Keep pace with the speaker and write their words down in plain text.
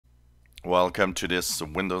Welcome to this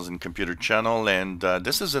Windows and Computer channel, and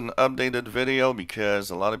this is an updated video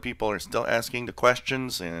because a lot of people are still asking the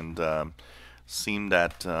questions, and seem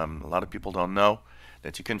that a lot of people don't know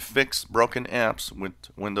that you can fix broken apps with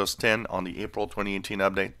Windows 10 on the April 2018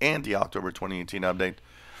 update and the October 2018 update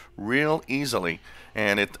real easily,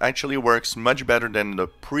 and it actually works much better than the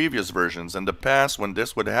previous versions. In the past, when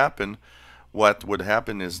this would happen, what would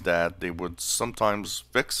happen is that they would sometimes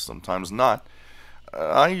fix, sometimes not.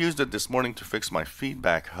 I used it this morning to fix my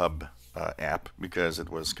Feedback Hub app because it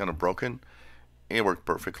was kind of broken. It worked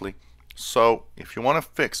perfectly. So if you want to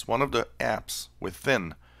fix one of the apps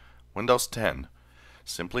within Windows 10,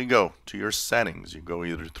 simply go to your settings. You go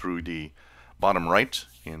either through the bottom right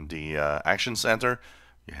in the Action Center.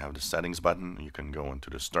 You have the settings button. You can go into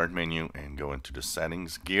the start menu and go into the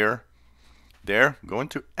settings gear. There, go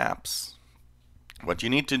into apps. What you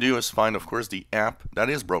need to do is find, of course, the app that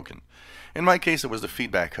is broken. In my case, it was the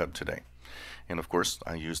Feedback Hub today. And of course,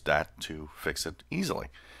 I used that to fix it easily.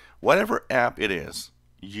 Whatever app it is,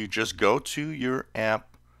 you just go to your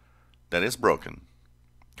app that is broken.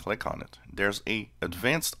 Click on it. There's a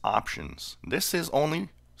advanced options. This is only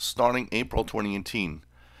starting April 2018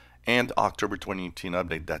 and October 2018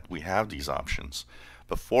 update that we have these options.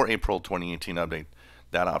 Before April 2018 update,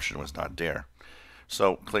 that option was not there.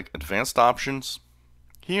 So click advanced options.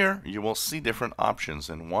 Here you will see different options,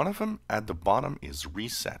 and one of them at the bottom is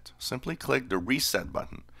reset. Simply click the reset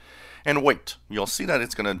button and wait. You'll see that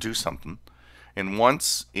it's going to do something, and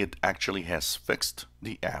once it actually has fixed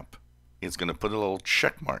the app, it's going to put a little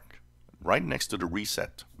check mark right next to the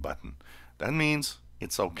reset button. That means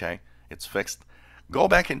it's okay, it's fixed. Go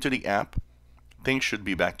back into the app. Things should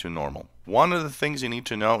be back to normal. One of the things you need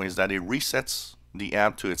to know is that it resets the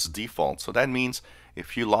app to its default. So that means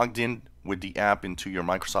if you logged in with the app into your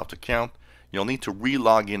Microsoft account, you'll need to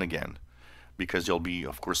re-log in again because you'll be,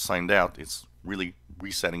 of course, signed out. It's really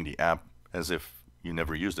resetting the app as if you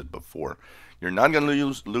never used it before. You're not going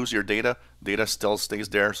to lose your data. Data still stays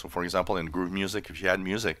there. So for example, in Groove Music, if you had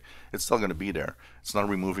music, it's still going to be there. It's not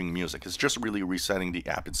removing music. It's just really resetting the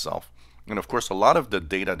app itself. And of course, a lot of the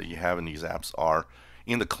data that you have in these apps are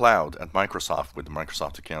in the cloud at Microsoft with the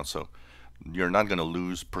Microsoft account. So you're not going to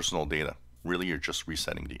lose personal data. Really, you're just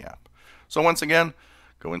resetting the app. So once again,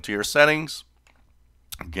 go into your settings.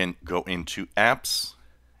 Again, go into apps.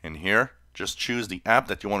 And here, just choose the app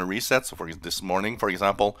that you want to reset. So for this morning, for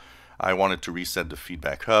example, I wanted to reset the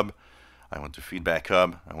Feedback Hub. I went to Feedback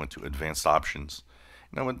Hub. I went to Advanced Options.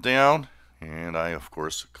 And I went down, and I, of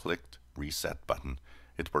course, clicked Reset button.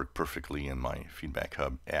 It worked perfectly, and my Feedback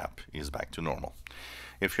Hub app is back to normal.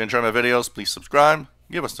 If you enjoy my videos, please subscribe.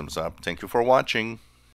 Give us a thumbs up. Thank you for watching.